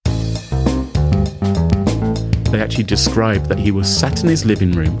they actually described that he was sat in his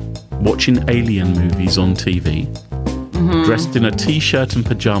living room watching alien movies on TV, dressed in a T-shirt and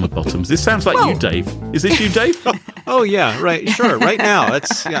pajama bottoms. This sounds like you, Dave. Is this you, Dave? Oh, yeah, right. Sure. Right now.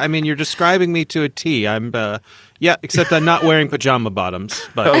 You're describing me to a T. Except I'm not wearing pajama bottoms.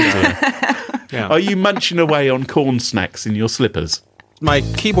 But, yeah. Are you munching away on corn snacks in your slippers? My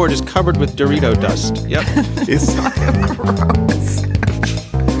keyboard is covered with Dorito dust. Yep. It's gross.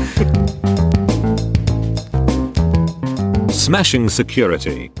 Smashing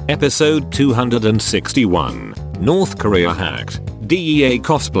Security, episode 261. North Korea hacked, DEA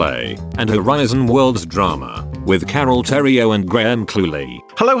cosplay, and Horizon Worlds drama, with Carol Theriault and Graham Cluley.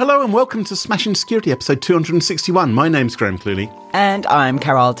 Hello, and welcome to Smashing Security, episode 261. My name's Graham Cluley. And I'm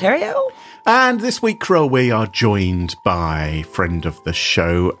Carol Theriault. And this week, Carol, we are joined by friend of the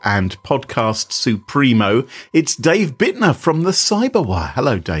show and podcast supremo. It's Dave Bittner from the Cyberwire.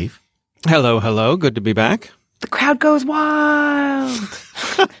 Hello, Dave. Hello. Good to be back. The crowd goes wild.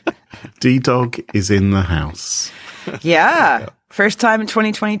 D-Dog is in the house. Yeah. First time in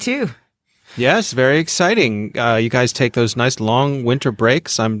 2022. Yes, very exciting. You guys take those nice long winter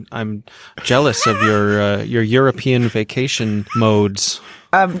breaks. I'm jealous of your European vacation modes.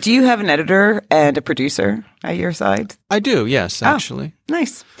 Do you have an editor and a producer at your side? I do, yes, actually. Oh,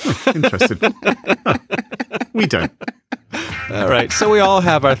 nice. Interesting. We don't. All right, so we all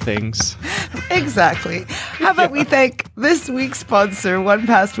have our things. Exactly. How about we thank this week's sponsor,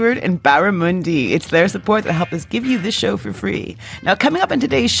 1Password and Barramundi. It's their support that help us give you this show for free. Now, coming up in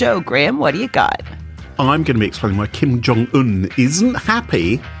today's show, Graham, what do you got? I'm going to be explaining why Kim Jong-un isn't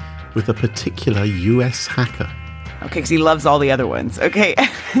happy with a particular US hacker. Okay, because he loves all the other ones. Okay,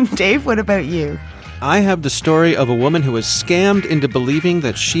 Dave, what about you? I have the story of a woman who was scammed into believing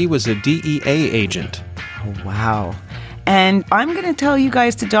that she was a DEA agent. Oh, wow. And I'm going to tell you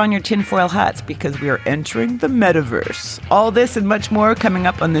guys to don your tinfoil hats because we are entering the metaverse. All this and much more coming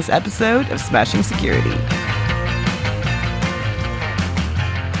up on this episode of Smashing Security.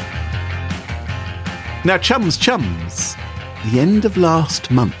 Now, chums, the end of last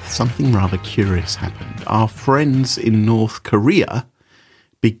month, something rather curious happened. Our friends in North Korea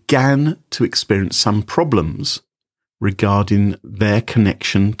began to experience some problems regarding their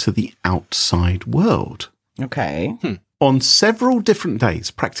connection to the outside world. Okay. On several different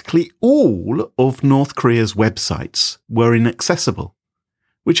days, practically all of North Korea's websites were inaccessible,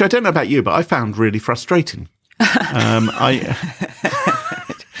 which I don't know about you, but I found really frustrating.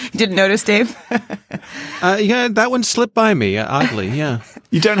 You didn't notice, Dave? Yeah, that one slipped by me, oddly, yeah.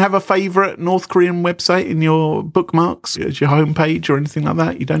 You don't have a favourite North Korean website in your bookmarks, as your homepage or anything like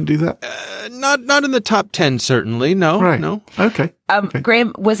that? You don't do that? Not in the top 10, certainly, no. Right. No. Okay.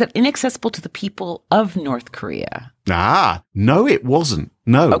 Graham, was it inaccessible to the people of North Korea? No, it wasn't.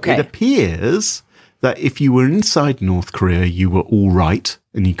 No, Okay. It appears that if you were inside North Korea, you were all right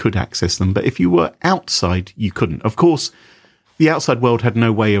and you could access them. But if you were outside, you couldn't. Of course, the outside world had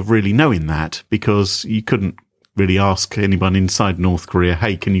no way of really knowing that because you couldn't really ask anyone inside North Korea,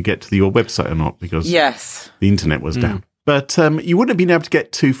 hey, can you get to your website or not? Because the internet was down. But you wouldn't have been able to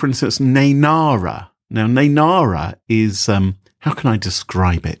get to, for instance, Naenara. Now, Naenara is, how can I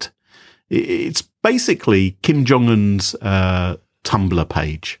describe it? It's basically Kim Jong-un's Tumblr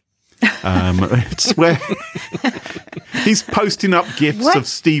page. It's where he's posting up gifts of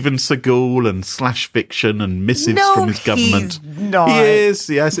Steven Seagal and slash fiction and missives from his government. He's not. He is,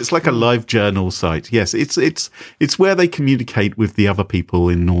 yes. It's like a live journal site. Yes, it's where they communicate with the other people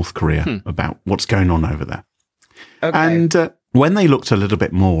in North Korea about what's going on over there. Okay. And when they looked a little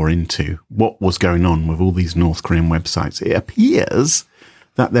bit more into what was going on with all these North Korean websites, it appears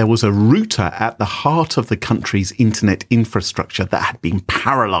that there was a router at the heart of the country's internet infrastructure that had been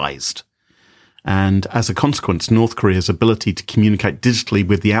paralyzed. And as a consequence, North Korea's ability to communicate digitally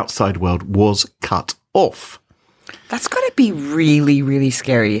with the outside world was cut off. That's got to be really, really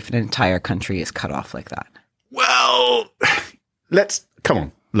scary if an entire country is cut off like that. Well, come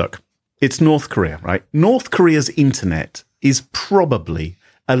on, look. It's North Korea, right? North Korea's internet is probably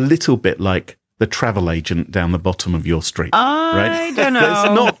a little bit like the travel agent down the bottom of your street. I don't know.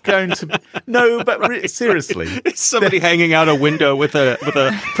 It's not going to. No, but seriously, It's somebody hanging out a window with a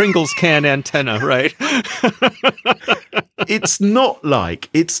Pringles can antenna, right? It's not like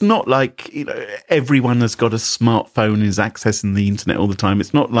everyone has got a smartphone and is accessing the internet all the time.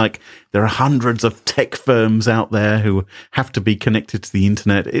 It's not like there are hundreds of tech firms out there who have to be connected to the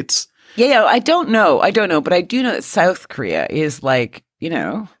internet. It's I don't know, but I do know that South Korea is like,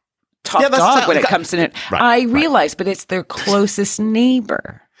 top dog when it comes to it. Right, I realize, but it's their closest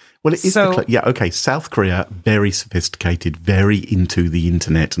neighbor. Well, it is. Okay. South Korea, very sophisticated, very into the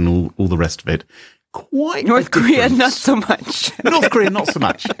internet and all the rest of it. quite North a Korea, difference. not so much. North Korea, not so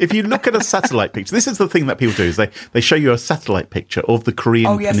much. If you look at a satellite picture, this is the thing that people do, is they show you a satellite picture of the Korean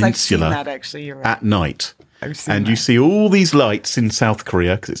Oh, yes, I've seen peninsula that, actually. You're right. at night. I've seen And that. you see all these lights in South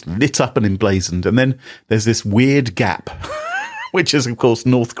Korea because it's lit up and emblazoned. And then there's this weird gap, which is, of course,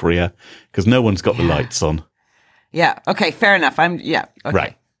 North Korea, because no one's got the lights on. Yeah. Okay. Fair enough. Okay.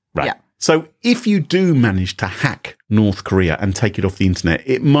 Right. Yeah. So if you do manage to hack North Korea and take it off the internet,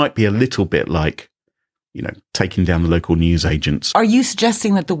 it might be a little bit like, taking down the local news agents. Are you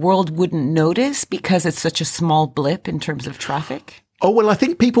suggesting that the world wouldn't notice because it's such a small blip in terms of traffic? Oh, well, I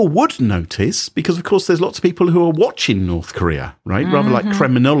think people would notice because, of course, there's lots of people who are watching North Korea, right? Rather like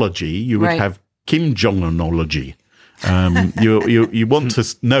criminology, you would Right. have Kim Jong-unology. You want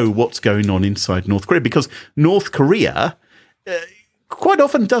to know what's going on inside North Korea because North Korea quite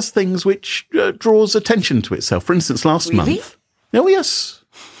often does things which draws attention to itself. For instance, last Really? month. Oh, yes.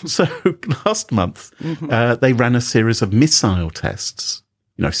 So last month, they ran a series of missile tests,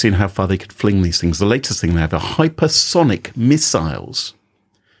 seeing how far they could fling these things. The latest thing, they have are hypersonic missiles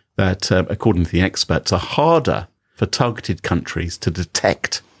that, according to the experts, are harder for targeted countries to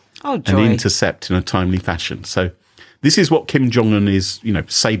detect Oh, and joy. intercept in a timely fashion. So this is what Kim Jong-un is,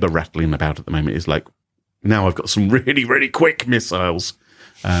 saber rattling about at the moment, is like, now I've got some really, really quick missiles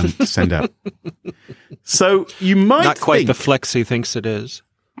to send out. So you might Not quite think, the flex he thinks it is.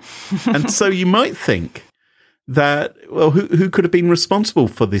 and so you might think that, well, who could have been responsible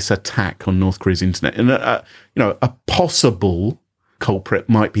for this attack on North Korea's internet? And a possible culprit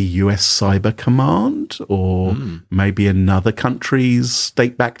might be US Cyber Command, or maybe another country's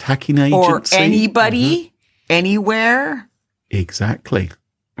state-backed hacking agency, Or anybody, anywhere. Exactly.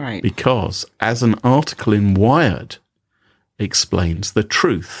 Right. Because, as an article in Wired explains, the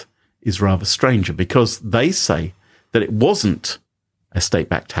truth is rather stranger because they say that it wasn't a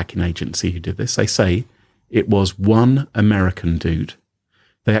state-backed hacking agency who did this. They say it was one American dude.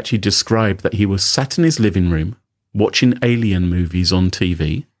 They actually described that he was sat in his living room watching alien movies on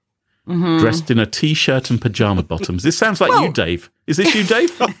TV, dressed in a T-shirt and pajama bottoms. This sounds like you, Dave. Is this you, Dave?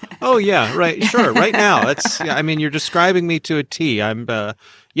 Oh yeah, right. Sure. Right now, you're describing me to a T. I'm,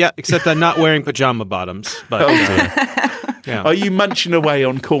 except I'm not wearing pajama bottoms. But yeah, Are you munching away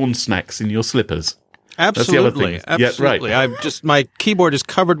on corn snacks in your slippers? absolutely, thing. Yeah, absolutely. right. My keyboard is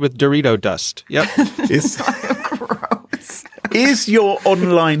covered with Dorito dust. Yep. Gross. Is your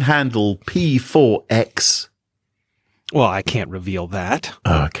online handle P4X? Well, I can't reveal that.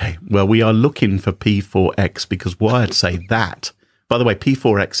 Okay. Well, we are looking for P4X because Wired say that. By the way,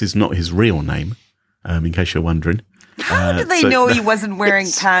 P4X is not his real name, in case you're wondering. How did they know he wasn't wearing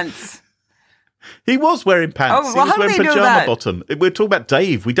pants? He was wearing pants. Oh, well, he was how do wearing they know pajama that? bottom. We're talking about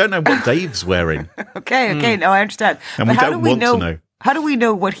Dave. We don't know what Dave's wearing. Okay. No, I understand. And But we how don't do we want know? to know. How do we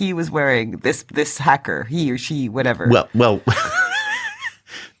know what he was wearing? This hacker, he or she, whatever. Well,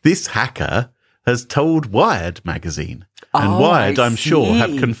 this hacker has told Wired magazine. And Oh, Wired, I I'm sure, have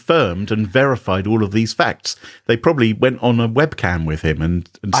see. confirmed and verified all of these facts. They probably went on a webcam with him and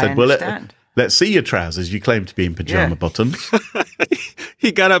I said, well, understand. let's see your trousers. You claim to be in pajama Yeah. bottoms.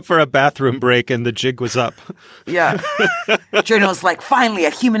 He got up for a bathroom break and the jig was up. Yeah. Journal's like, finally,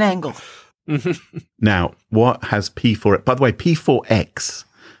 a human angle. Now, what has P4... By the way, P4X,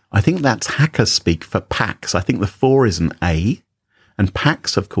 I think that's hacker speak for PAX. I think the 4 is an A. And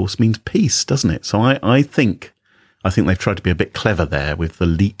PAX, of course, means peace, doesn't it? So I think they've tried to be a bit clever there with the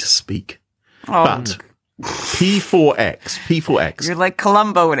leet speak. Oh, But P4X. you're like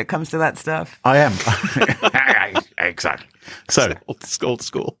Columbo when it comes to that stuff. I am. Exactly. So Old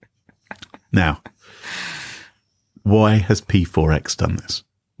school. now, why has P4X done this?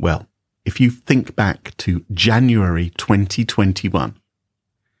 Well, if you think back to January 2021,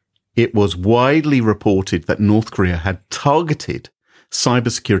 it was widely reported that North Korea had targeted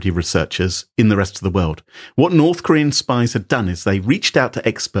cybersecurity researchers in the rest of the world. What North Korean spies had done is they reached out to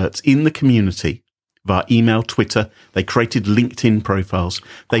experts in the community via email, Twitter. They created LinkedIn profiles.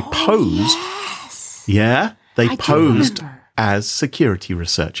 They posed. Yeah, they do posed remember. as security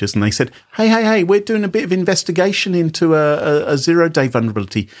researchers, and they said, hey, we're doing a bit of investigation into a zero-day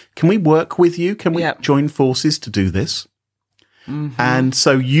vulnerability. Can we work with you? Can we Yep. join forces to do this? And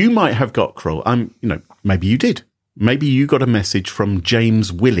so you might have got, Kroll, maybe you did. Maybe you got a message from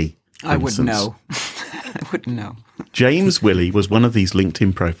James Willey. for I wouldn't instance. know. I wouldn't know. James Willey was one of these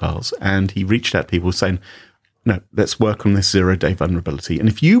LinkedIn profiles, and he reached out to people saying, no, let's work on this zero-day vulnerability. And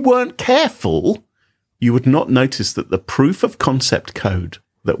if you weren't careful, you would not notice that the proof of concept code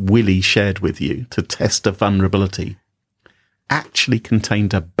that Willey shared with you to test a vulnerability actually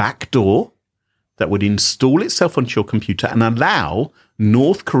contained a backdoor that would install itself onto your computer and allow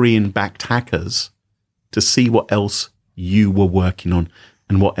North Korean-backed hackers to see what else you were working on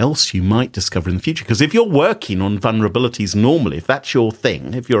and what else you might discover in the future. Because if you're working on vulnerabilities normally, if that's your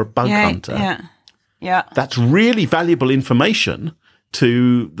thing, if you're a bug hunter, that's really valuable information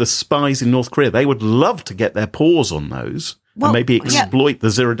to the spies in North Korea. They would love to get their paws on those and maybe exploit the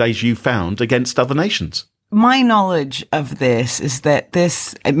 0 days you found against other nations. My knowledge of this is that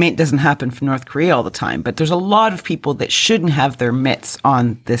it doesn't happen for North Korea all the time, but there's a lot of people that shouldn't have their mitts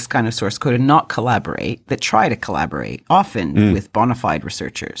on this kind of source code and not collaborate, that try to collaborate, often with bona fide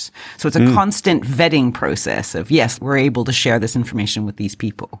researchers. So it's a constant vetting process of, yes, we're able to share this information with these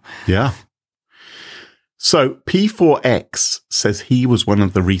people. Yeah. So P4X says he was one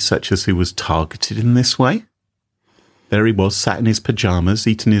of the researchers who was targeted in this way. There he was, sat in his pajamas,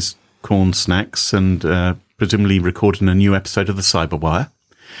 eating his corn snacks and presumably recording a new episode of the Cyberwire.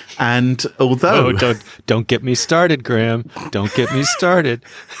 And although... don't get me started, Graham. Don't get me started.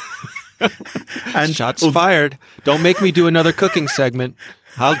 And shots fired. Don't make me do another cooking segment.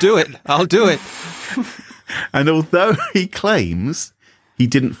 I'll do it. And although he claims he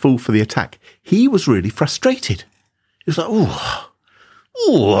didn't fall for the attack, he was really frustrated. He was like, ooh.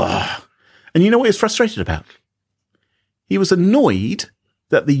 And you know what he was frustrated about? He was annoyed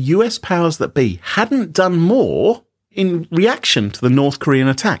that the US powers that be hadn't done more in reaction to the North Korean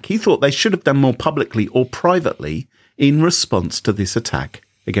attack. He thought they should have done more publicly or privately in response to this attack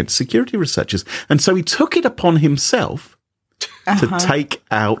against security researchers. And so he took it upon himself to take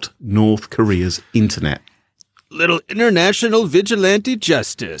out North Korea's internet. Little international vigilante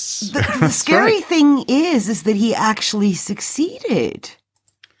justice. The scary thing is that he actually succeeded.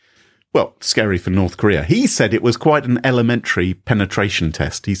 Well, scary for North Korea. He said it was quite an elementary penetration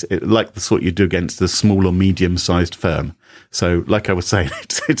test. He's like the sort you do against a small or medium-sized firm. So, like I was saying,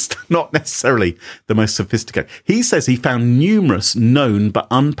 it's not necessarily the most sophisticated. He says he found numerous known but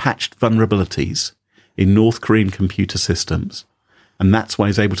unpatched vulnerabilities in North Korean computer systems, and that's why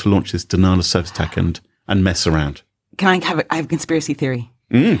he's able to launch this denial of service attack and mess around. I have a conspiracy theory.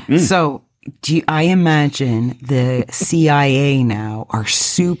 So, I imagine the CIA now are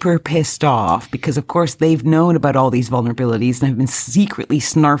super pissed off because, of course, they've known about all these vulnerabilities and have been secretly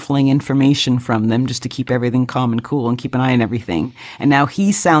snarfling information from them just to keep everything calm and cool and keep an eye on everything. And now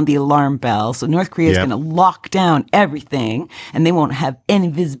he's sound the alarm bell. So North Korea is going to lock down everything and they won't have any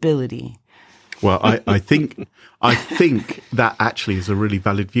visibility. Well, I think that actually is a really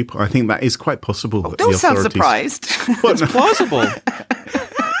valid viewpoint. I think that is quite possible. That don't the sound surprised. Well, it's plausible.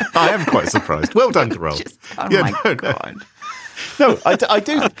 I am quite surprised. Well done, Carol. My God. No, I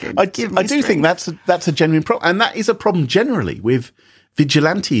do think that's a genuine problem. And that is a problem generally with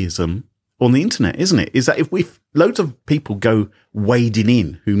vigilantism on the internet, isn't it? Is that if loads of people go wading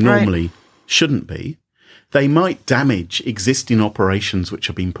in who normally shouldn't be, they might damage existing operations which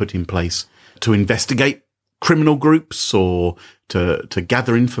have been put in place to investigate criminal groups or to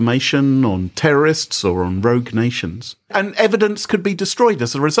gather information on terrorists or on rogue nations. And evidence could be destroyed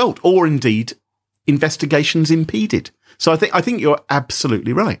as a result, or indeed investigations impeded. So I think you're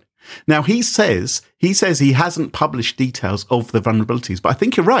absolutely right. Now, he says he hasn't published details of the vulnerabilities, but I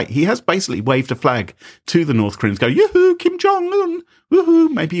think you're right. He has basically waved a flag to the North Koreans, go, yoo-hoo, Kim Jong-un,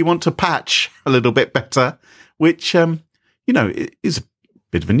 woohoo, maybe you want to patch a little bit better, which, is a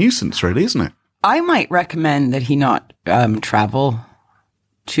bit of a nuisance, really, isn't it? I might recommend that he not travel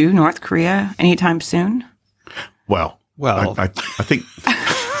to North Korea anytime soon. Well, I think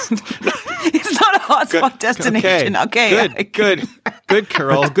it's not a hotspot destination. Okay. Good,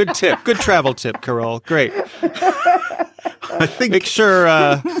 Carol. Good tip. Good travel tip, Carol. Great. I think make sure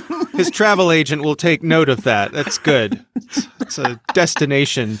his travel agent will take note of that. That's good. It's a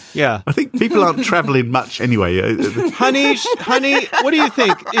destination. Yeah. I think people aren't traveling much anyway. Honey, what do you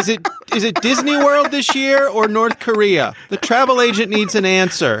think? Is it Disney World this year or North Korea? The travel agent needs an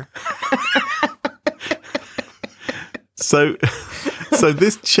answer. So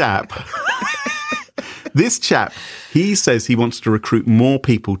this chap, he says he wants to recruit more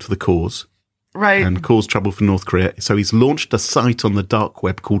people to the cause. Right. And cause trouble for North Korea. So he's launched a site on the dark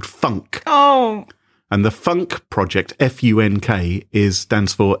web called Funk. Oh. And the Funk project, FUNK,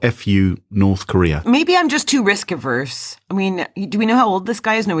 stands for FU North Korea. Maybe I'm just too risk averse. I mean, do we know how old this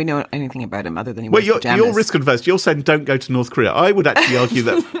guy is? No, we know anything about him other than he wears pajamas. You're risk averse. You're saying don't go to North Korea. I would actually argue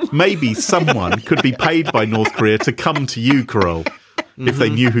that maybe someone could be paid by North Korea to come to you, Carol. if they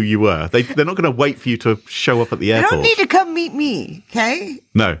knew who you were. They're not going to wait for you to show up at the They airport. don't need to come meet me, okay?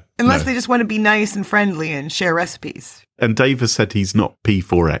 No. Unless no. they just want to be nice and friendly and share recipes. And Dave has said he's not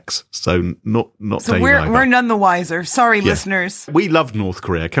P4X, so not So Dave either. we're none the wiser. Sorry, listeners. We love North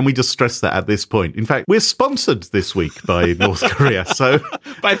Korea. Can we just stress that at this point? In fact, we're sponsored this week by North Korea. So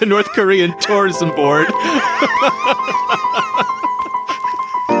By the North Korean Tourism Board.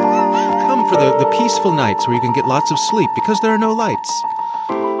 Come for the peaceful nights where you can get lots of sleep because there are no lights.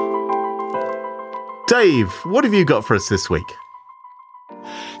 Dave, what have you got for us this week?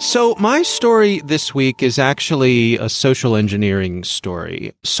 So my story this week is actually a social engineering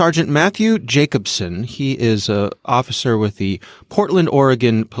story. Sergeant Matthew Jacobson, he is an officer with the Portland,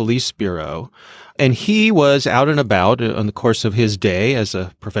 Oregon Police Bureau, and he was out and about on the course of his day as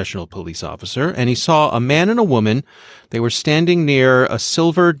a professional police officer, and he saw a man and a woman. They were standing near a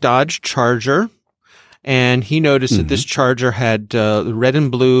silver Dodge Charger, and he noticed that this Charger had red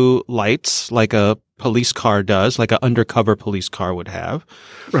and blue lights like a police car does, like an undercover police car would have.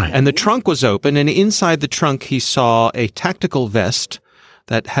 Right. And the trunk was open, and inside the trunk he saw a tactical vest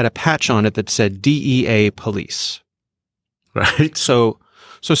that had a patch on it that said DEA Police. Right. So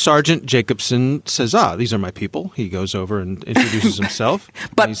Sergeant Jacobson says, these are my people. He goes over and introduces himself.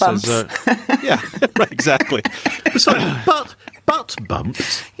 Butt and he bumps. Says, yeah, right, exactly. Sorry, butt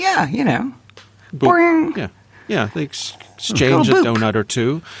bumps. Yeah, you know. Boop. Boing. Yeah, they exchange a boop. donut or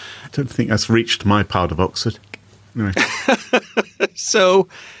two. I don't think that's reached my part of Oxford. Anyway. So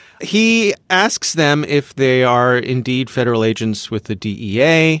he asks them if they are indeed federal agents with the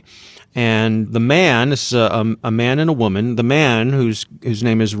DEA. And the man, this is a man and a woman, the man, whose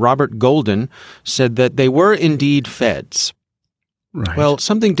name is Robert Golden, said that they were indeed feds. Right. Well,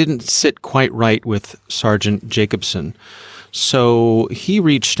 something didn't sit quite right with Sergeant Jacobson. So he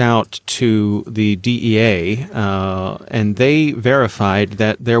reached out to the DEA, and they verified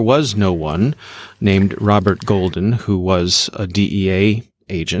that there was no one named Robert Golden who was a DEA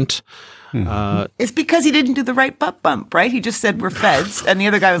agent. It's because he didn't do the right butt bump, right? He just said we're feds. And the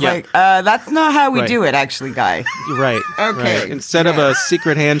other guy was Yeah. like, that's not how we Right. do it, actually, guy. Right. Okay. Right. Instead of a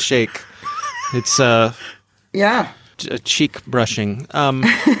secret handshake, it's Yeah. a cheek brushing.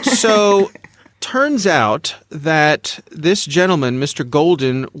 So turns out that this gentleman, Mr.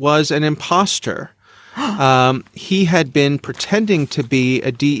 Golden, was an imposter. He had been pretending to be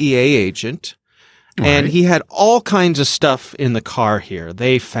a DEA agent, and he had all kinds of stuff in the car here.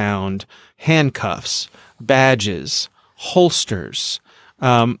 They found handcuffs, badges, holsters.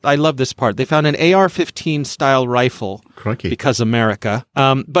 I love this part. They found an AR-15 style rifle. Crikey. Because America.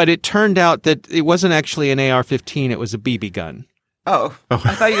 But it turned out that it wasn't actually an AR-15. It was a BB gun. Oh, I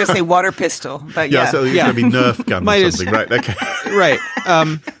thought you were going to say water pistol, but yeah, yeah. so it's going to be Nerf gun Might or as- something. Right, okay. Right.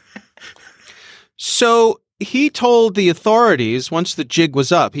 So he told the authorities, once the jig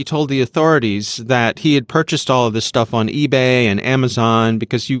was up, he told the authorities that he had purchased all of this stuff on eBay and Amazon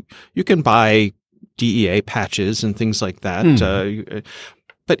because you can buy DEA patches and things like that.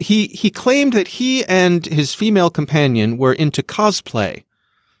 But he claimed that he and his female companion were into cosplaying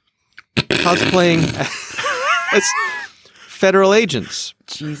as federal agents.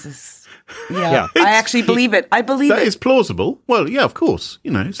 Jesus. Yeah. Yeah. I actually believe it. I believe That it. is plausible. Well, yeah, of course.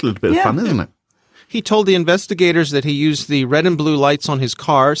 You know, it's a little bit of Yeah. fun, isn't it? He told the investigators that he used the red and blue lights on his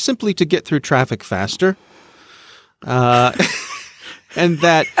car simply to get through traffic faster. And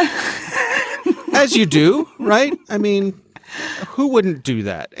that, as you do, right? I mean, who wouldn't do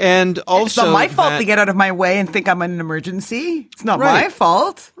that? And also, It's not my fault that- to get out of my way and think I'm in an emergency. It's not Right. my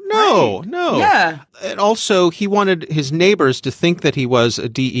fault. No, Right. no. Yeah. And also, he wanted his neighbors to think that he was a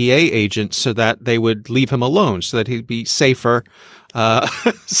DEA agent so that they would leave him alone, so that he'd be safer.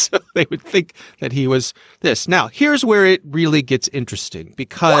 So they would think that he was this. Now, here's where it really gets interesting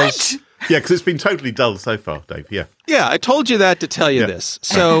because, Yeah, because it's been totally dull so far, Dave. Yeah. yeah, I told you that to tell you Yeah. this.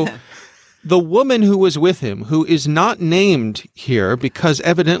 So the woman who was with him, who is not named here because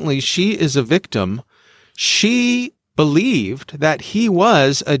evidently she is a victim, she believed that he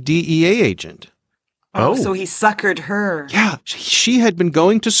was a DEA agent. Oh. So he suckered her. Yeah, she had been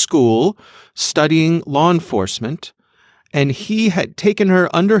going to school studying law enforcement, and he had taken her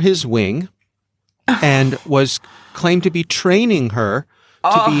under his wing and was claimed to be training her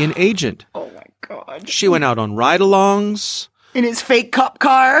to be an agent. Oh my God. She went out on ride-alongs In his fake cop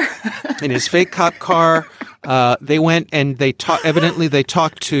car. in his fake cop car. They went and they evidently they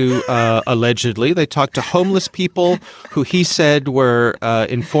talked to, allegedly, they talked to homeless people who he said were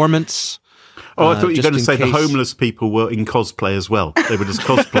informants. Oh, I thought you were just going to in say the case- homeless people were in cosplay as well. They were just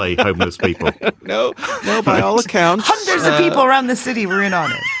cosplay homeless people. No, by all accounts. Hundreds of people around the city were in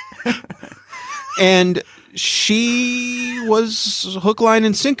on it. And she was hook, line,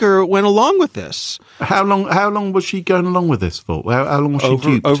 and sinker, went along with this. How long was she going along with this for? How long was she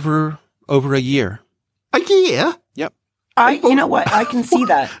duped? Over a year. A year? Yep. You know what? I can see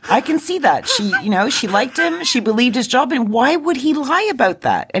that. She liked him. She believed his job. And why would he lie about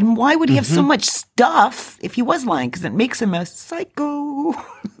that? And why would he have so much stuff if he was lying? Because it makes him a psycho.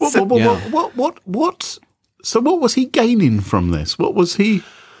 What? So what was he gaining from this? What was?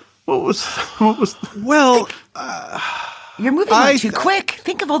 Well, you're moving on too quick.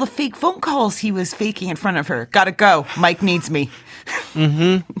 Think of all the fake phone calls he was faking in front of her. Gotta go. Mike needs me.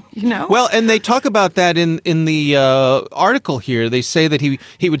 Mm-hmm. Well, and they talk about that in the article here. They say that he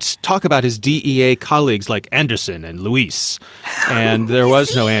would talk about his DEA colleagues like Anderson and Luis, and there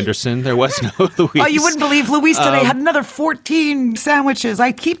was no Anderson, there was no Luis. Oh, you wouldn't believe Luis today had another 14 sandwiches.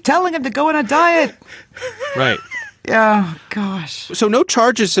 I keep telling him to go on a diet. Right. Oh, gosh. So no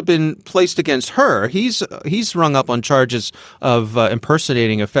charges have been placed against her. He's rung up on charges of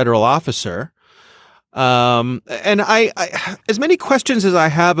impersonating a federal officer. And I, as many questions as I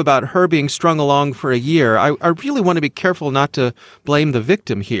have about her being strung along for a year, I really want to be careful not to blame the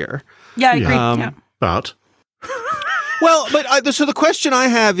victim here. Yeah, I agree. But so the question I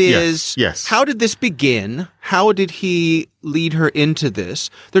have is, yes. How did this begin? How did he lead her into this?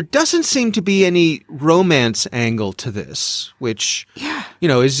 There doesn't seem to be any romance angle to this, which,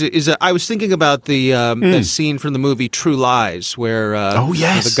 I was thinking about the scene from the movie True Lies, where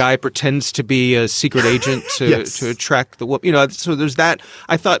the guy pretends to be a secret agent to attract the woman. So there's that.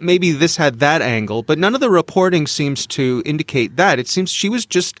 I thought maybe this had that angle, but none of the reporting seems to indicate that. It seems she was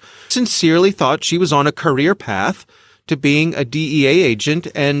just sincerely thought she was on a career path to being a DEA agent,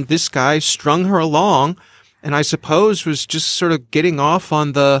 and this guy strung her along, and I suppose was just sort of getting off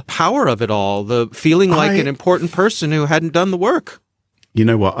on the power of it all, the feeling like an important person who hadn't done the work. You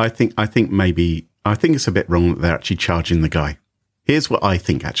know what? I think it's a bit wrong that they're actually charging the guy. Here's what I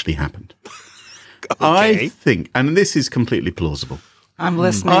think actually happened. Okay. I think, and this is completely plausible. I'm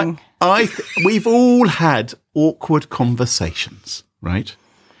listening. We've all had awkward conversations, right?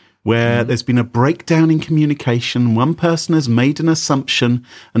 Where there's been a breakdown in communication, one person has made an assumption,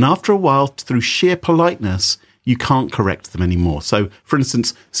 and after a while, through sheer politeness, you can't correct them anymore. So, for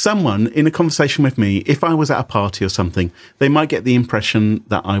instance, someone in a conversation with me, if I was at a party or something, they might get the impression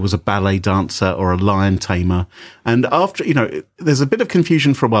that I was a ballet dancer or a lion tamer. And after, there's a bit of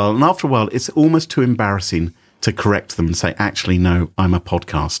confusion for a while, and after a while, it's almost too embarrassing to correct them and say, actually, no, I'm a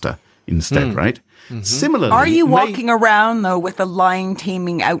podcaster instead, right? Mm-hmm. Similarly, are you walking around though with a lion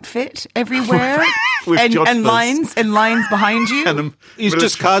taming outfit everywhere, and lines behind you? And he's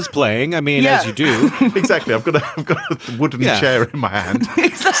just cosplaying. I mean, as you do. Exactly. I've got a wooden chair in my hand.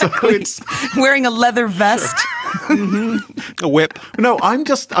 Exactly. So wearing a leather vest, a whip. No, I'm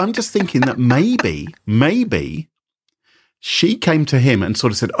just thinking that maybe. She came to him and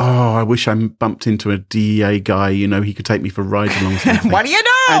sort of said, "Oh, I wish I bumped into a DEA guy. He could take me for a ride along." What do you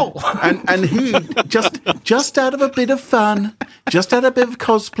know? And he just out of a bit of fun, just out of a bit of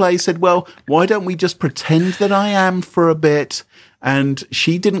cosplay, said, "Well, why don't we just pretend that I am for a bit?" And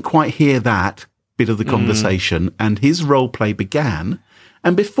she didn't quite hear that bit of the conversation, and his role play began.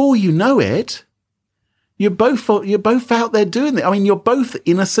 And before you know it, you're both out there doing it. I mean, you're both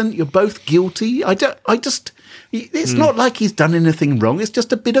innocent. You're both guilty. It's not like he's done anything wrong. It's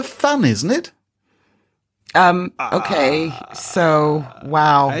just a bit of fun, isn't it? Okay. So,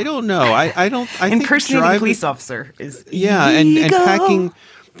 wow. I don't know. I think impersonating a police officer is and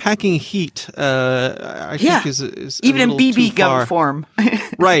packing heat. I think is even in BB gun far. form,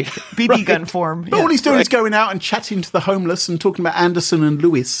 right? BB gun form. But all he's doing is going out and chatting to the homeless and talking about Anderson and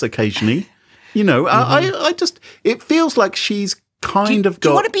Lewis occasionally. It feels like she's kind of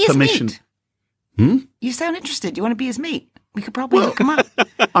got permission. You sound interested. Do you want to be his mate? We could probably hook him up.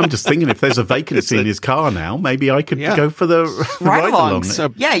 I'm just thinking if there's a vacancy in his car now, maybe I could go for the ride along.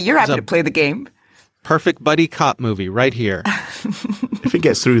 So, you're happy to play the game. Perfect buddy cop movie right here. If it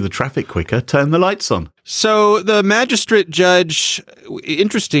gets through the traffic quicker, turn the lights on. So the magistrate judge,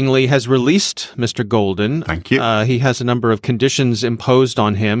 interestingly, has released Mr. Golden. Thank you. He has a number of conditions imposed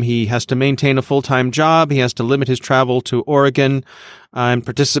on him. He has to maintain a full-time job. He has to limit his travel to Oregon and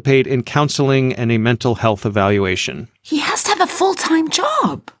participate in counseling and a mental health evaluation. He has to have a full-time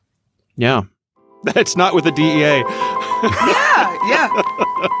job. Yeah. That's not with the DEA. Yeah.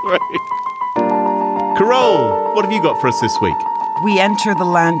 Right. Carole, what have you got for us this week? We enter the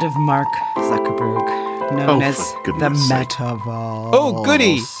land of Mark Zuckerberg, known as the Metaverse. Oh,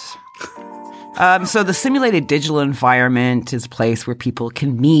 goody! So the simulated digital environment is a place where people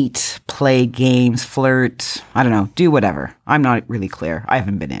can meet, play games, flirt, I don't know, do whatever. I'm not really clear. I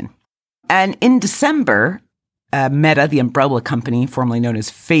haven't been in. And in December, Meta, the umbrella company, formerly known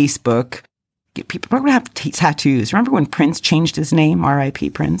as Facebook, people are going to have tattoos. Remember when Prince changed his name? R.I.P.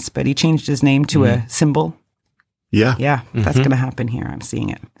 Prince, but he changed his name to a symbol. Yeah. Yeah, that's going to happen here. I'm seeing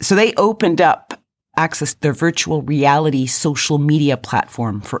it. So they opened up access to their virtual reality social media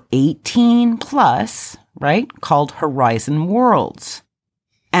platform for 18 plus, right? Called Horizon Worlds.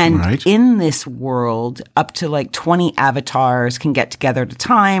 And in this world, up to like 20 avatars can get together at a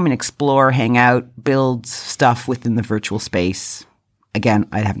time and explore, hang out, build stuff within the virtual space. Again,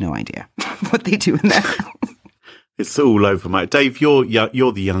 I have no idea what they do in there. It's all over my... Dave, you're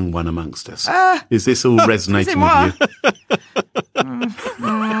the young one amongst us. Is this all resonating with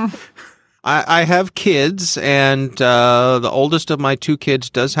you? I have kids, and the oldest of my 2 kids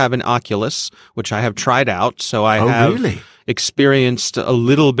does have an Oculus, which I have tried out. So I have experienced a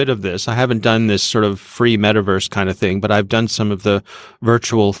little bit of this. I haven't done this sort of free metaverse kind of thing, but I've done some of the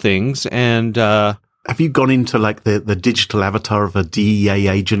virtual things. And have you gone into like the digital avatar of a DEA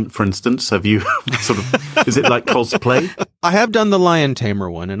agent, for instance? Have you sort of, is it like cosplay? I have done the Lion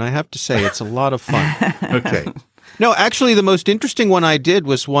Tamer one, and I have to say it's a lot of fun. Okay. No, actually, the most interesting one I did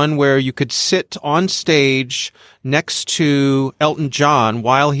was one where you could sit on stage next to Elton John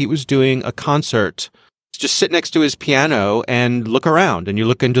while he was doing a concert. Just sit next to his piano and look around, and you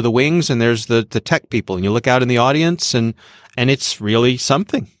look into the wings, and there's the tech people, and you look out in the audience, and it's really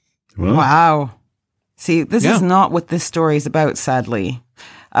something. Wow. See, this is not what this story is about, sadly,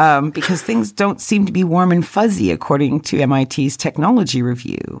 because things don't seem to be warm and fuzzy, according to MIT's technology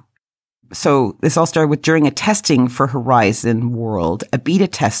review. So this all started with during a testing for Horizon World, a beta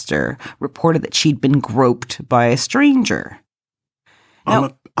tester reported that she'd been groped by a stranger.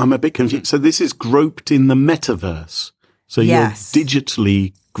 Now, I'm a bit confused. So this is groped in the metaverse. So you're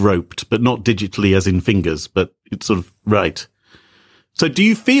digitally groped, but not digitally as in fingers, but it's sort of right. So do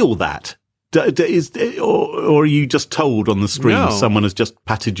you feel that? Or are you just told on the screen someone has just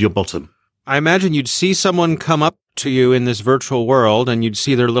patted your bottom? I imagine you'd see someone come up to you in this virtual world, and you'd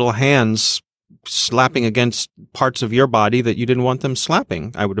see their little hands slapping against parts of your body that you didn't want them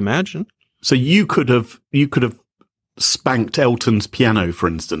slapping, I would imagine. So you could have spanked Elton's piano, for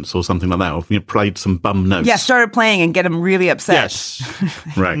instance, or something like that, or played some bum notes. Yeah, started playing and get him really upset. Yes.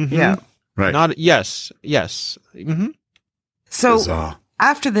 Right. Mm-hmm. Yeah. Right. Yes. Mm-hmm. So bizarre.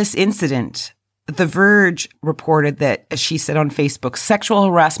 After this incident, The Verge reported that, as she said on Facebook, sexual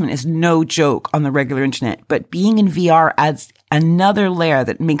harassment is no joke on the regular internet, but being in VR adds another layer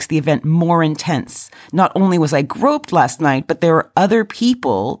that makes the event more intense. Not only was I groped last night, but there were other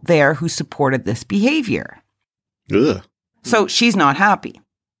people there who supported this behavior. Ugh. So she's not happy.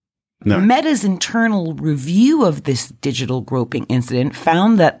 No. Meta's internal review of this digital groping incident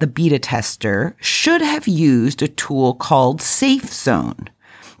found that the beta tester should have used a tool called Safe Zone.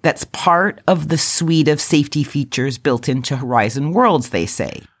 That's part of the suite of safety features built into Horizon Worlds, they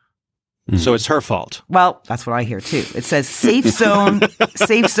say. So it's her fault. Well, that's what I hear too. It says Safe Zone.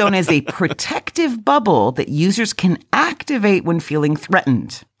 Safe Zone is a protective bubble that users can activate when feeling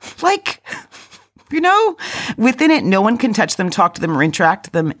threatened. Like, within it, no one can touch them, talk to them, or interact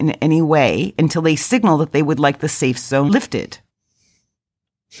with them in any way until they signal that they would like the safe zone lifted.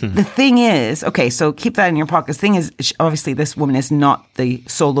 The thing is, okay, so keep that in your pocket. The thing is, obviously, this woman is not the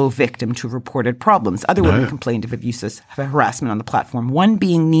solo victim to reported problems. Other women complained of abuses, of harassment on the platform. One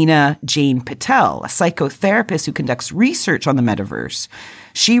being Nina Jane Patel, a psychotherapist who conducts research on the metaverse.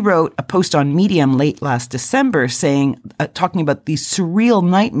 She wrote a post on Medium late last December talking about the surreal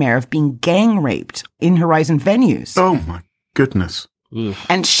nightmare of being gang raped in Horizon venues. Oh, my goodness. Ugh.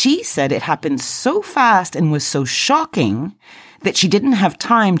 And she said it happened so fast and was so shocking that she didn't have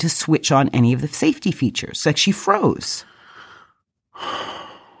time to switch on any of the safety features. Like, she froze.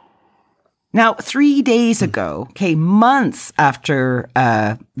 Now, 3 days ago, months after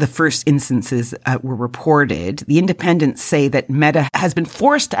the first instances were reported, the independents say that Meta has been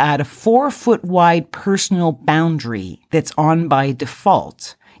forced to add a 4-foot wide personal boundary that's on by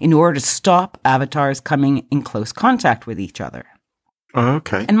default in order to stop avatars coming in close contact with each other. Oh,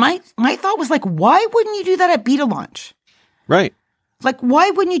 okay. And my thought was like, why wouldn't you do that at beta launch? Right. Like, why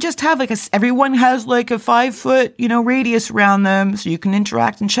wouldn't you just have everyone has like a 5-foot, radius around them so you can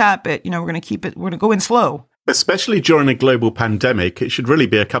interact and chat, but, we're going to go in slow. Especially during a global pandemic, it should really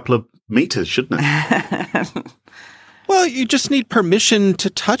be a couple of meters, shouldn't it? Well, you just need permission to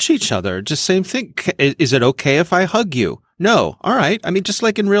touch each other. Just same thing. Is it okay if I hug you? No. All right. I mean, just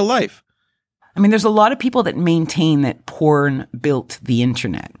like in real life. I mean, there's a lot of people that maintain that porn built the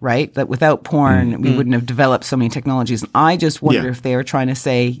internet, right? That without porn, we wouldn't have developed so many technologies. And I just wonder if they are trying to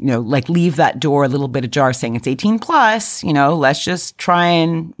say, like leave that door a little bit ajar saying it's 18 plus, let's just try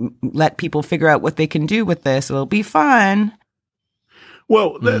and let people figure out what they can do with this. It'll be fun.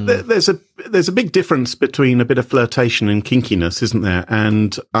 Well, there's a big difference between a bit of flirtation and kinkiness, isn't there?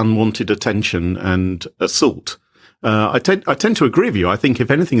 And unwanted attention and assault. I tend to agree with you. I think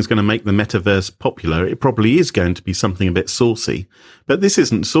if anything is going to make the metaverse popular, it probably is going to be something a bit saucy. But this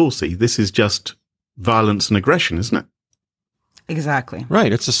isn't saucy. This is just violence and aggression, isn't it? Exactly.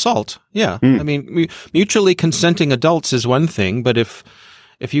 Right. It's assault. Yeah. I mean, mutually consenting adults is one thing, but if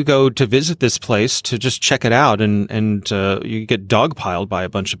you go to visit this place to just check it out and you get dogpiled by a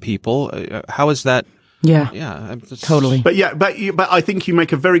bunch of people, how is that? Yeah. Yeah. Totally. But I think you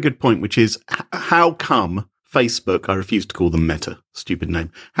make a very good point, which is how come Facebook, I refuse to call them Meta, stupid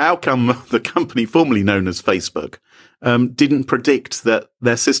name. How come the company formerly known as Facebook didn't predict that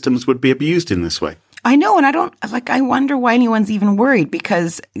their systems would be abused in this way? I know, and I wonder why anyone's even worried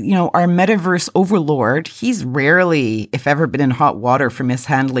because, our metaverse overlord, he's rarely, if ever, been in hot water for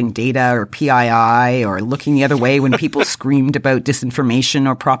mishandling data or PII or looking the other way when people screamed about disinformation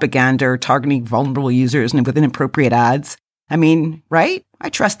or propaganda or targeting vulnerable users with inappropriate ads. I mean, right? I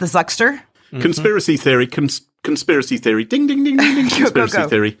trust the Zuckster. Conspiracy theory, conspiracy theory, ding, ding, ding, ding, ding, conspiracy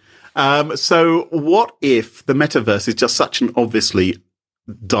theory. So what if the metaverse is just such an obviously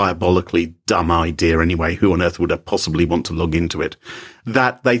diabolically dumb idea anyway? Who on earth would have possibly want to log into it?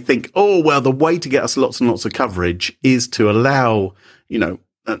 That they think, the way to get us lots and lots of coverage is to allow,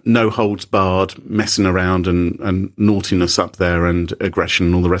 no holds barred messing around and naughtiness up there and aggression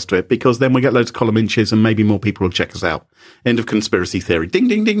and all the rest of it, because then we get loads of column inches and maybe more people will check us out. End of conspiracy theory. Ding,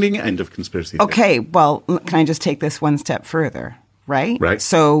 ding, ding, ding. End of conspiracy theory. Okay. Well, can I just take this one step further? Right. Right.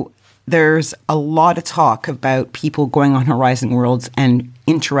 So there's a lot of talk about people going on Horizon Worlds and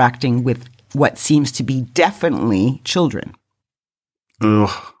interacting with what seems to be definitely children.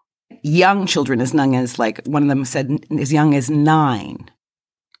 Ugh. Young children, as young as one of them said, as young as 9.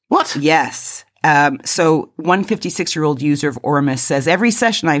 What? Yes. So one 56-year-old user of Ormus says, every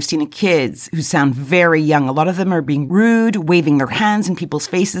session I've seen of kids who sound very young. A lot of them are being rude, waving their hands in people's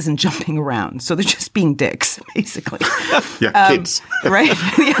faces and jumping around. So they're just being dicks, basically. Kids. Right?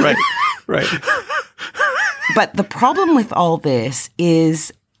 Right. But the problem with all this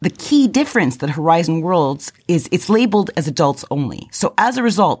is the key difference that Horizon Worlds is it's labeled as adults only. So as a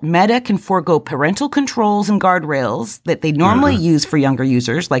result, Meta can forego parental controls and guardrails that they normally use for younger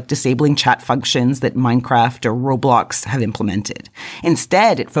users, like disabling chat functions that Minecraft or Roblox have implemented.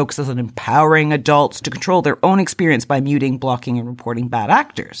 Instead, it focuses on empowering adults to control their own experience by muting, blocking, and reporting bad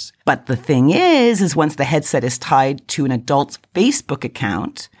actors. But the thing is once the headset is tied to an adult's Facebook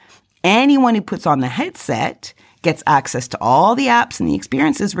account, anyone who puts on the headset gets access to all the apps and the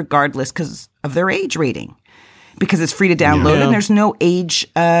experiences regardless because of their age rating. Because it's free to download and there's no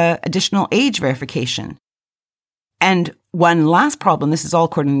additional age verification. And one last problem, this is all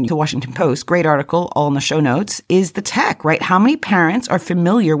according to the Washington Post, great article, all in the show notes, is the tech, right? How many parents are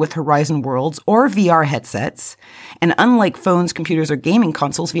familiar with Horizon Worlds or VR headsets? And unlike phones, computers, or gaming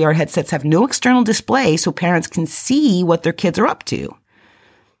consoles, VR headsets have no external display so parents can see what their kids are up to.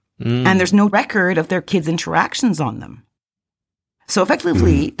 And there's no record of their kids' interactions on them. So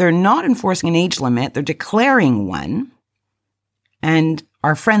effectively, they're not enforcing an age limit. They're declaring one. And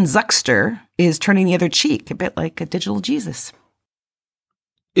our friend Zuckster is turning the other cheek, a bit like a digital Jesus.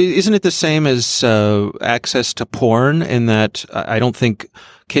 Isn't it the same as access to porn in that I don't think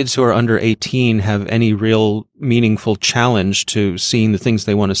kids who are under 18 have any real meaningful challenge to seeing the things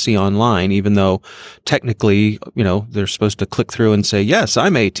they want to see online, even though technically, they're supposed to click through and say, yes,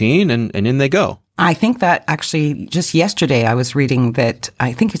 I'm 18, and in they go. I think that actually just yesterday I was reading that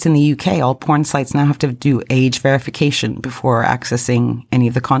I think it's in the UK, all porn sites now have to do age verification before accessing any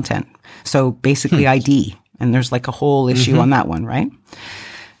of the content. So basically ID. And there's like a whole issue on that one, right?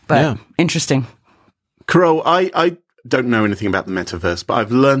 But interesting. Carole, I don't know anything about the metaverse, but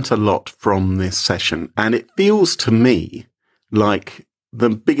I've learnt a lot from this session. And it feels to me like the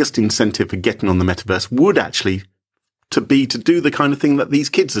biggest incentive for getting on the metaverse would actually to do the kind of thing that these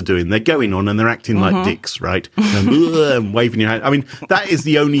kids are doing. They're going on and they're acting like dicks, right? And waving your hand. I mean, that is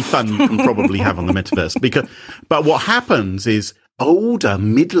the only fun you can probably have on the metaverse. But what happens is older,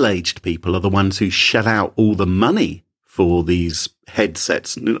 middle-aged people are the ones who shell out all the money for these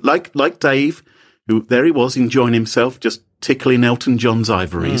headsets. Like Dave, who there he was enjoying himself, just tickling Elton John's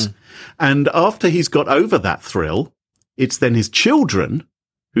ivories. And after he's got over that thrill, it's then his children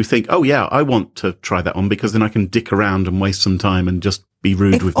who think, oh yeah, I want to try that on because then I can dick around and waste some time and just be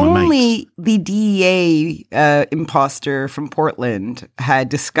rude If with my mates. only the DEA imposter from Portland had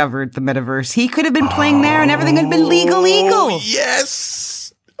discovered the metaverse, he could have been playing there and everything would have been legal.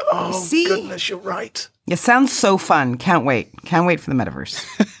 Yes. Oh, See? goodness, you're right. It sounds so fun. Can't wait. Can't wait for the metaverse.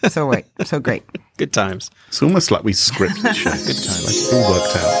 So great. Good times. It's almost like we scripted the show. Good time. Like it's all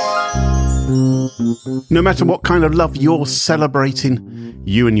worked out. No matter what kind of love you're celebrating,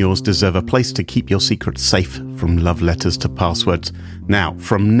 you and yours deserve a place to keep your secrets safe from love letters to passwords. Now,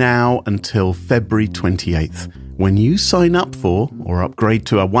 from now until February 28th, when you sign up for or upgrade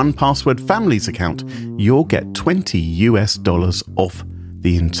to a 1Password Families account, you'll get $20 off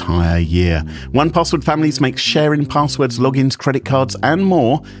the entire year. 1Password Families makes sharing passwords, logins, credit cards, and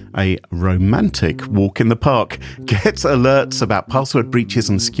more a romantic walk in the park. Get alerts about password breaches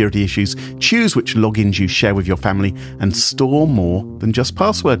and security issues. Choose which logins you share with your family and store more than just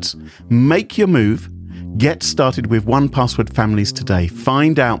passwords. Make your move. Get started with 1Password Families today.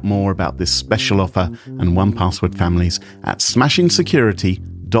 Find out more about this special offer and 1Password Families at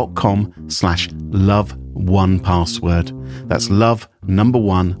smashingsecurity.com/love1password. That's love number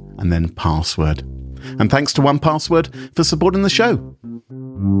 1 and then password. And thanks to 1Password for supporting the show.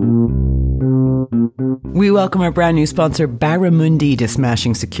 We welcome our brand new sponsor, Barramundi, to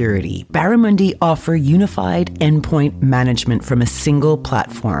Smashing Security. Barramundi offer unified endpoint management from a single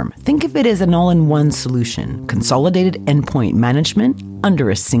platform. Think of it as an all-in-one solution, consolidated endpoint management under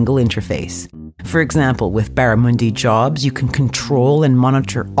a single interface. For example, with Barramundi Jobs, you can control and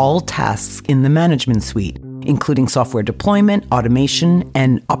monitor all tasks in the management suite, including software deployment, automation,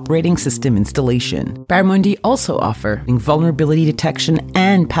 and operating system installation. Barramundi also offer vulnerability detection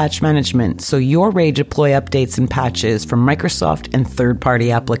and patch management, so you're ready to deploy updates and patches from Microsoft and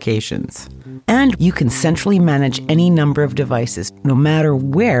third-party applications. And you can centrally manage any number of devices, no matter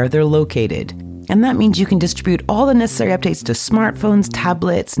where they're located. And that means you can distribute all the necessary updates to smartphones,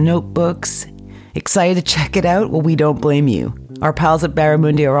 tablets, notebooks. Excited to check it out? Well, we don't blame you. Our pals at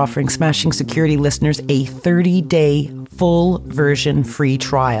Barramundi are offering Smashing Security listeners a 30-day full version free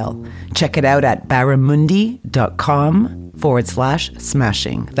trial. Check it out at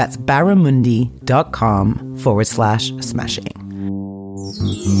barramundi.com/smashing. That's barramundi.com/smashing.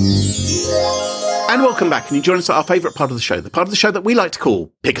 And welcome back. And you join us at our favourite part of the show, the part of the show that we like to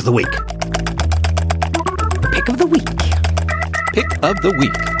call Pick of the Week. Pick of the week. Pick of the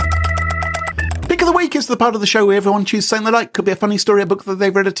week. Pick of the Week is the part of the show where everyone chooses something they like. Could be a funny story, a book that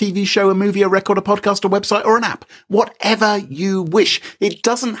they've read, a TV show, a movie, a record, a podcast, a website, or an app. Whatever you wish. It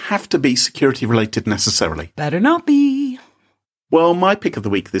doesn't have to be security related necessarily. Better not be. Well, my Pick of the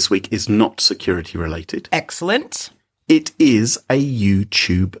Week this week is not security related. Excellent. It is a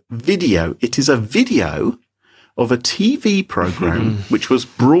YouTube video. It is a video of a TV program which was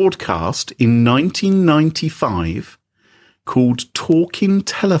broadcast in 1995 called Talking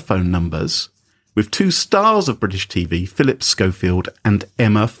Telephone Numbers, with two stars of British TV, Philip Schofield and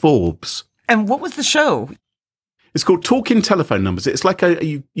Emma Forbes. And what was the show? It's called Talking Telephone Numbers. It's like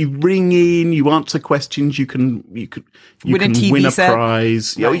you ring in, you answer questions, you can win a set?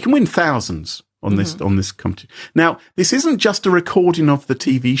 prize. Right. Yeah, you can win thousands on this competition. Now, this isn't just a recording of the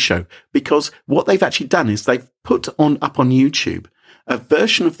TV show, because what they've actually done is they've put up on YouTube a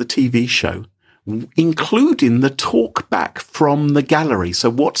version of the TV show, including the talk back from the gallery. So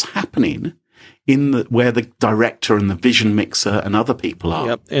what's happening where the director and the vision mixer and other people are.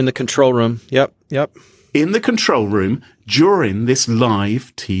 Yep, in the control room. Yep. In the control room during this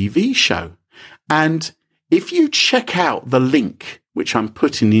live TV show. And if you check out the link, which I'm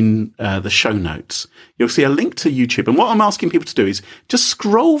putting in the show notes, you'll see a link to YouTube. And what I'm asking people to do is just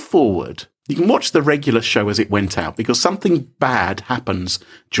scroll forward. You can watch the regular show as it went out, because something bad happens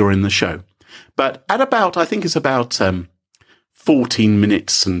during the show. But at about, I think it's about 14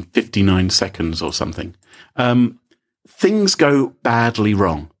 minutes and 59 seconds or something, things go badly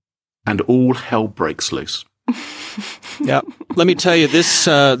wrong and all hell breaks loose. Yeah. Let me tell you, this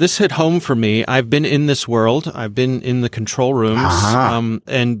hit home for me. I've been in this world. I've been in the control rooms.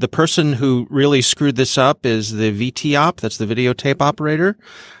 And the person who really screwed this up is the VTOP. That's the videotape operator.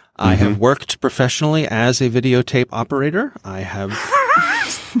 I have worked professionally as a videotape operator. I have.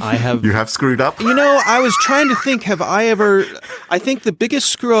 You have screwed up? You know, I was trying to think, I think the biggest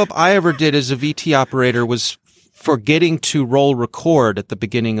screw up I ever did as a VT operator was forgetting to roll record at the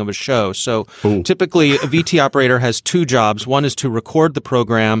beginning of a show. So typically a VT operator has two jobs. One is to record the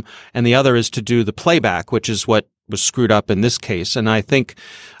program and the other is to do the playback, which is what was screwed up in this case. And I think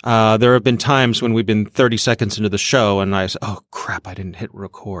there have been times when we've been 30 seconds into the show and I said, oh crap, I didn't hit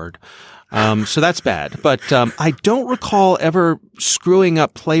record. So that's bad. But I don't recall ever screwing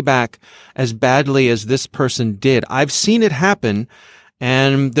up playback as badly as this person did. I've seen it happen.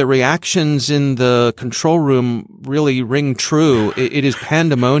 and the reactions in the control room really ring true. It is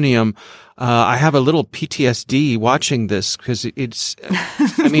pandemonium. I have a little PTSD watching this because it's,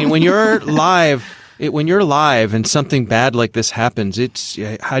 I mean, when you're live and something bad like this happens,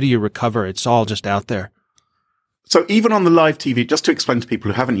 how do you recover? It's all just out there. So even on the live TV, just to explain to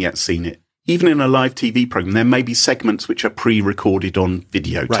people who haven't yet seen it, even in a live TV program, there may be segments which are pre-recorded on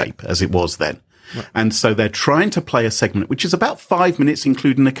videotape, as it was then. Right. And so they're trying to play a segment which is about 5 minutes,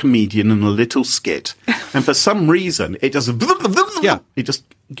 including a comedian and a little skit. And for some reason, it just it just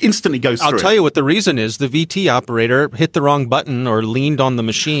instantly goes through. I'll tell you what the reason is. The VT operator hit the wrong button or leaned on the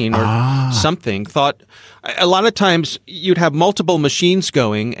machine or something. A lot of times you'd have multiple machines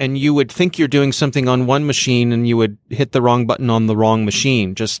going and you would think you're doing something on one machine and you would hit the wrong button on the wrong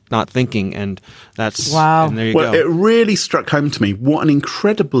machine, just not thinking. And that's, wow. And there you go. It really struck home to me what an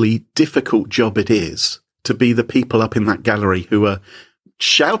incredibly difficult job it is to be the people up in that gallery who are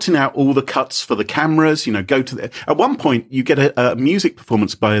shouting out all the cuts for the cameras, at one point you get a music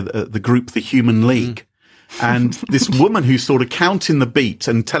performance by the group, The Human League. And this woman who's sort of counting the beat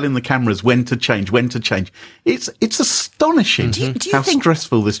and telling the cameras when to change. It's astonishing do you how think,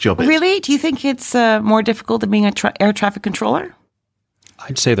 stressful this job is. Really? Do you think it's more difficult than being an air traffic controller?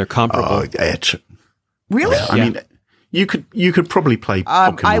 I'd say they're comparable. Really? Yeah, I mean, you could probably play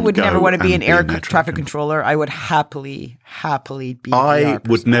Pokemon I would Go never want to be an air traffic traffic controller. I would happily be. I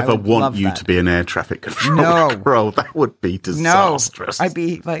would never want you to be an air traffic controller. No. Girl, that would be disastrous. No, I'd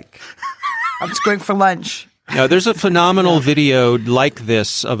be like, I'm just going for lunch. No, there's a phenomenal video like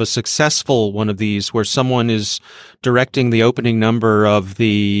this of a successful one of these where someone is directing the opening number of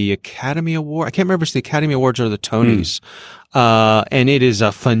the Academy Award. I can't remember if it's the Academy Awards or the Tonys. And it is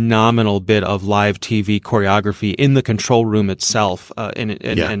a phenomenal bit of live TV choreography in the control room itself.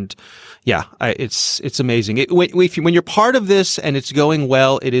 It's amazing. When you're part of this and it's going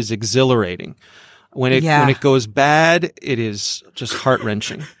well, it is exhilarating. When it goes bad, it is just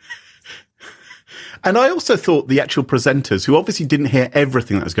heart-wrenching. And I also thought the actual presenters, who obviously didn't hear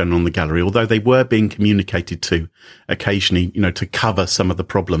everything that was going on in the gallery, although they were being communicated to occasionally, to cover some of the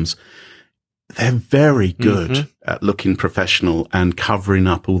problems, they're very good at looking professional and covering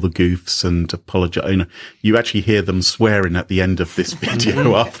up all the goofs and apologize. You actually hear them swearing at the end of this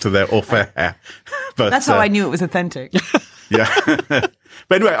video after they're off air. But that's how I knew it was authentic. Yeah.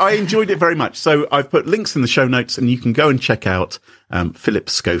 But anyway, I enjoyed it very much. So I've put links in the show notes and you can go and check out Philip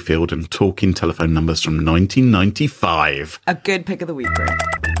Schofield and Talking Telephone Numbers from 1995. A good pick of the week, Greg.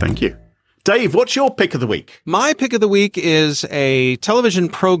 Thank you. Dave, what's your pick of the week? My pick of the week is a television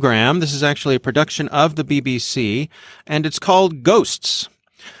program. This is actually a production of the BBC, and it's called Ghosts.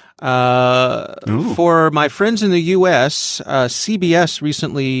 For my friends in the U.S., CBS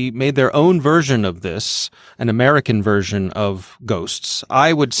recently made their own version of this, an American version of Ghosts.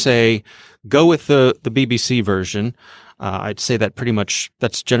 I would say go with the BBC version. I'd say that pretty much,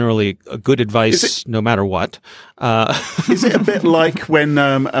 that's generally a good advice no matter what. Is it a bit like when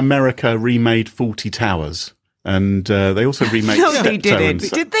America remade Fawlty Towers? And they also remade No, they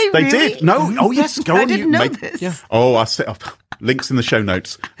didn't. Did they really? They did. No. Oh, yes. Go on. I didn't know this. Yeah. Oh, I set up links in the show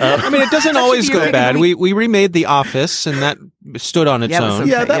notes. I mean, it doesn't always go bad. We remade The Office, and that stood on its own.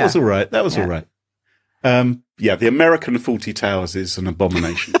 Yeah, that was all right. All right. The American Fawlty Towers is an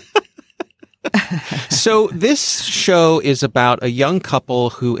abomination. So this show is about a young couple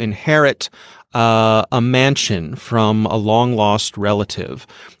who inherit a mansion from a long-lost relative,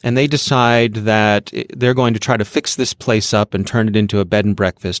 and they decide that they're going to try to fix this place up and turn it into a bed and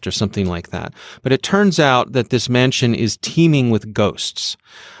breakfast or something like that. But it turns out that this mansion is teeming with ghosts.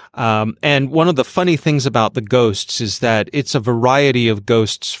 And one of the funny things about the ghosts is that it's a variety of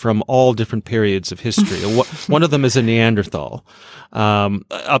ghosts from all different periods of history. One of them is a Neanderthal,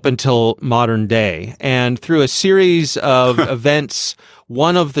 up until modern day. And through a series of events,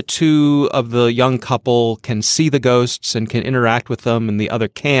 one of the two of the young couple can see the ghosts and can interact with them, and the other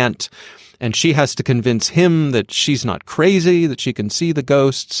can't. And she has to convince him that she's not crazy, that she can see the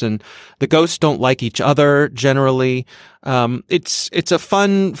ghosts, and the ghosts don't like each other generally. It's a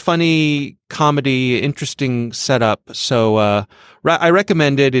fun, funny comedy, interesting setup. So, I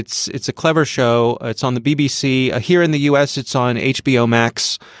recommend it. It's a clever show. It's on the BBC. Here in the US, it's on HBO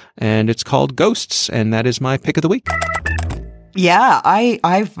Max, and it's called Ghosts. And that is my pick of the week. Yeah,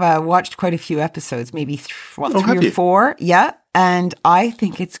 I've watched quite a few episodes, maybe three or four. Yeah. And I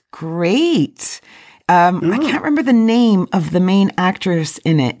think it's great. I can't remember the name of the main actress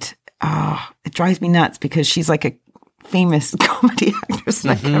in it. It drives me nuts because she's like a famous comedy actress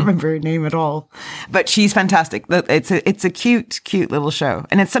and I can't remember her name at all. But she's fantastic. It's a cute little show.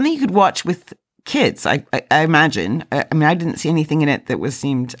 And it's something you could watch with kids. I imagine. I mean, I didn't see anything in it that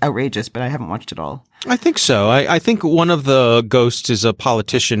seemed outrageous, but I haven't watched it all. I think so. I think one of the ghosts is a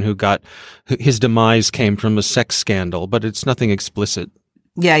politician who his demise came from a sex scandal, but it's nothing explicit.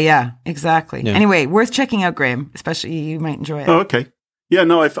 Yeah, exactly. Yeah. Anyway, worth checking out, Graham. Especially you might enjoy it. Oh, okay. Yeah,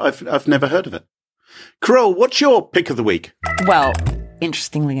 no, I've never heard of it. Carole, what's your pick of the week? Well,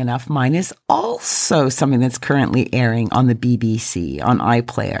 interestingly enough, mine is also something that's currently airing on the BBC on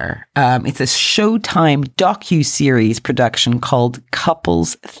iPlayer. It's a Showtime docu-series production called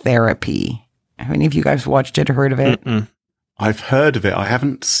Couples Therapy. Have any of you guys watched it or heard of it? Mm-mm. I've heard of it. I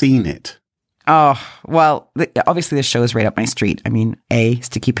haven't seen it. Oh, well, obviously this show is right up my street. I mean,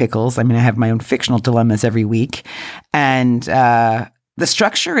 Sticky Pickles. I mean, I have my own fictional dilemmas every week. And the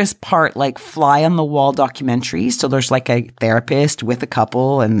structure is part like fly on the wall documentaries. So there's like a therapist with a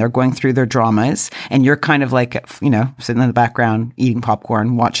couple and they're going through their dramas. And you're kind of like, sitting in the background, eating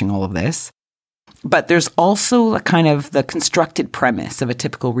popcorn, watching all of this. But there's also a kind of the constructed premise of a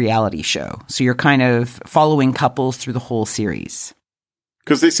typical reality show. So you're kind of following couples through the whole series.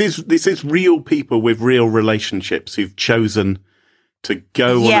 Because this is real people with real relationships who've chosen to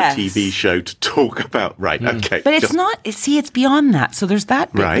go on a TV show to talk about. Right. Okay. But it's not, it's beyond that. So there's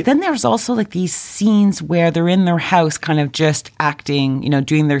that bit. Right. But then there's also like these scenes where they're in their house kind of just acting,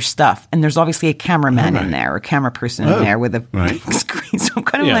 doing their stuff. And there's obviously a cameraman in there or a camera person in there with a big screen. So I'm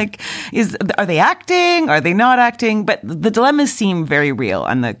kind of like, are they acting? Are they not acting? But the dilemmas seem very real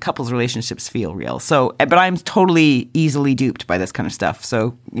and the couple's relationships feel real. So, but I'm totally easily duped by this kind of stuff.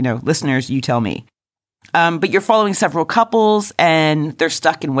 So, listeners, you tell me. But you're following several couples and they're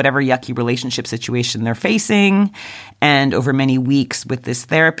stuck in whatever yucky relationship situation they're facing. And over many weeks with this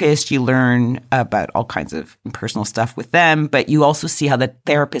therapist, you learn about all kinds of personal stuff with them. But you also see how the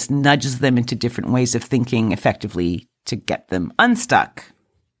therapist nudges them into different ways of thinking effectively to get them unstuck.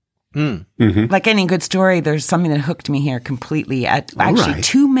 Mm-hmm. Like any good story, there's something that hooked me here completely at actually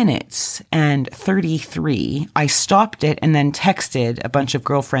 2 minutes and 33. I stopped it and then texted a bunch of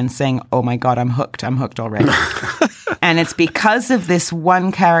girlfriends saying, "Oh my God, I'm hooked already." And it's because of this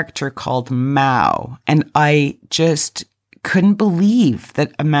one character called Mao. And I just couldn't believe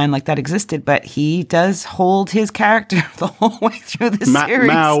that a man like that existed, but he does hold his character the whole way through the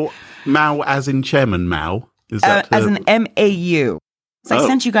series. Mao as in Chairman Mao? Is that as an MAU. So I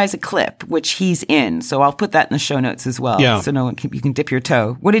sent you guys a clip, which he's in. So I'll put that in the show notes as well. Yeah. So you can dip your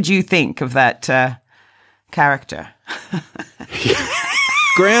toe. What did you think of that character?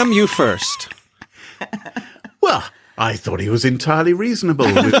 Graham, you first. Well, I thought he was entirely reasonable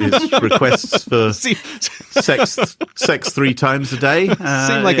with his requests for sex 3 times a day.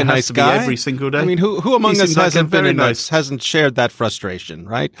 Seemed like a nice guy. Every single day. I mean, who among us hasn't shared that frustration,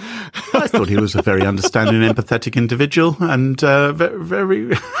 right? I thought he was a very understanding and empathetic individual and very...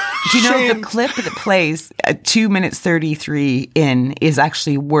 Do you know the clip that plays at 2 minutes 33 in is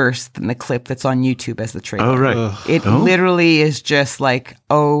actually worse than the clip that's on YouTube as the trailer. Oh, right. It literally is just like,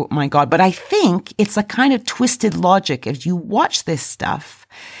 oh my God. But I think it's a kind of twisted logic as you watch this stuff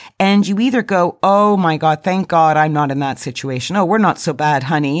and you either go, oh my God, thank God I'm not in that situation. Oh, we're not so bad,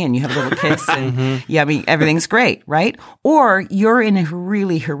 honey. And you have a little kiss and I mean, everything's great, right? Or you're in a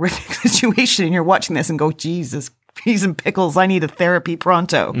really horrific situation and you're watching this and go, Jesus peas and pickles, I need a therapy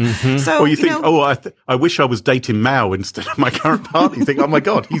pronto. Mm-hmm. So, or you think, I wish I was dating Mao instead of my current partner. You think, oh my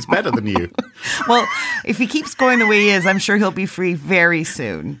God, he's better than you. Well, if he keeps going the way he is, I'm sure he'll be free very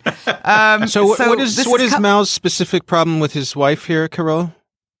soon. So what is Mao's specific problem with his wife here, Carole?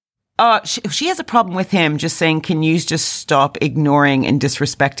 She has a problem with him just saying, can you just stop ignoring and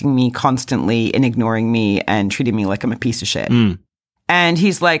disrespecting me constantly and ignoring me and treating me like I'm a piece of shit? Mm. And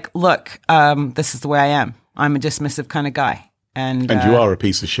he's like, look, this is the way I am. I'm a dismissive kind of guy. And you are a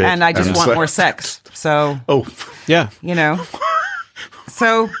piece of shit. And I just want more sex. So, yeah.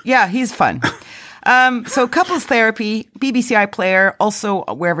 So, yeah, he's fun. So couples therapy, BBC iPlayer, also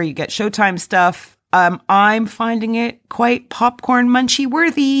wherever you get Showtime stuff. I'm finding it quite popcorn munchy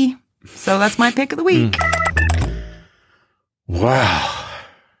worthy. So that's my pick of the week. Wow.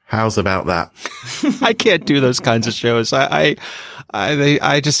 How's about that? I can't do those kinds of shows. I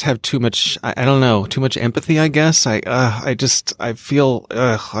just have too much, I don't know, too much empathy, I guess. I just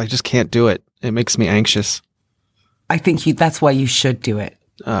can't do it. It makes me anxious. I think that's why you should do it.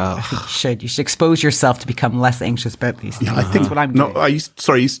 I think you should expose yourself to become less anxious about these things. I think that's what I'm doing. Are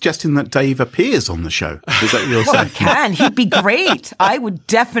you suggesting that Dave appears on the show? Is that what you're saying? He can. He'd be great. I would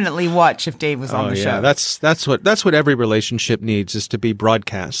definitely watch if Dave was on the show. That's what every relationship needs, is to be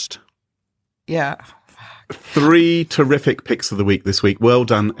broadcast. Yeah. 3 terrific picks of the week this week. Well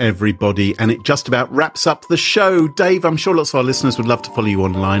done, everybody. And it just about wraps up the show. Dave, I'm sure lots of our listeners would love to follow you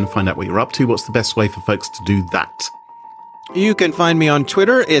online and find out what you're up to. What's the best way for folks to do that? You can find me on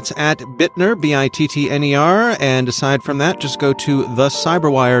Twitter. It's at Bittner, Bittner. And aside from that, just go to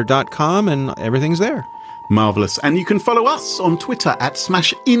thecyberwire.com and everything's there. Marvellous. And you can follow us on Twitter at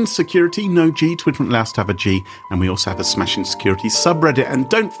SmashInSecurity. No G, Twitter won't allow us to have a G. And we also have a Smash Insecurity subreddit. And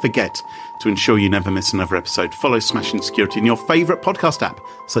don't forget to ensure you never miss another episode. Follow Smash Insecurity in your favourite podcast app,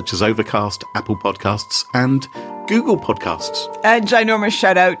 such as Overcast, Apple Podcasts, and Google Podcasts. A ginormous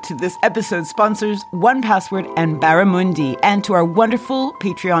shout out to this episode's sponsors, 1Password and Barramundi, and to our wonderful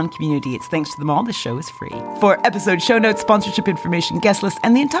Patreon community. It's thanks to them all the show is free. For episode show notes, sponsorship information, guest list,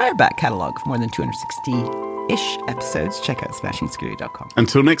 and the entire back catalogue of more than 260-ish episodes, check out smashingsecurity.com.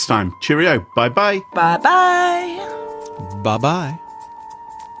 Until next time, cheerio. Bye-bye. Bye-bye. Bye-bye.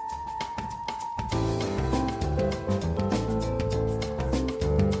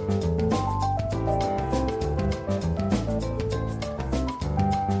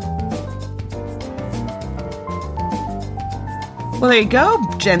 Well, there you go,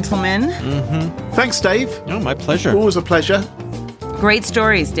 gentlemen. Thanks, Dave. Oh, my pleasure. Always a pleasure. Great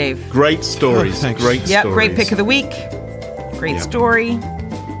stories, Dave. Great stories. Oh, thanks. Great Yep, stories. great pick of the week. Great story.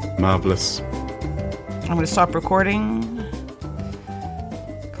 Marvellous. I'm going to stop recording.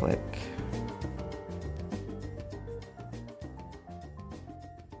 Click.